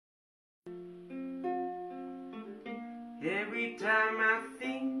Every time I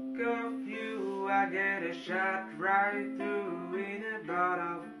think of you, I get a shot right through in a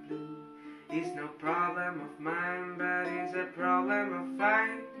bottle of blue. It's no problem of mine, but it's a problem of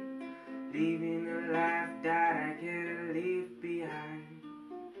mine, living a life that I can't leave behind.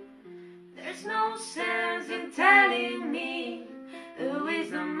 There's no sense in telling me the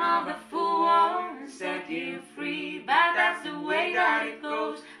wisdom of the fool won't set you free, but that's the way that it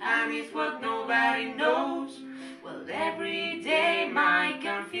goes, and it's what nobody knows. Well, every day my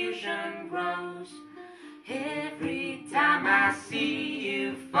confusion grows. Every time I see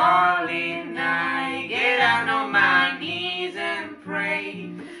you falling, I get down on my knees and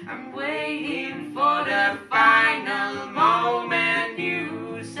pray. I'm waiting for the final moment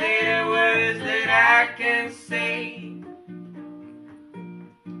you say the words that I can say.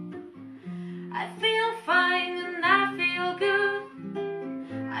 I feel fine and I feel good.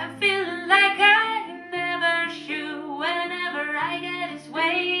 I'm feeling like I never should. Whenever I get this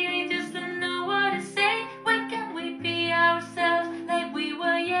way, I just don't know what to say. When can we be ourselves like we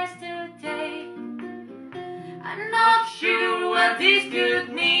were yesterday? I'm not sure what this could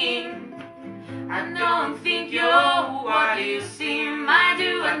mean. I don't think you're what you seem. I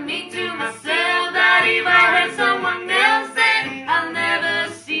do admit to myself that if I hurt someone else, then I'll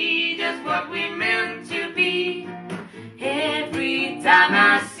never see just what we meant to be. Every time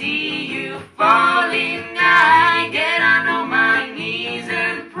I see you fall,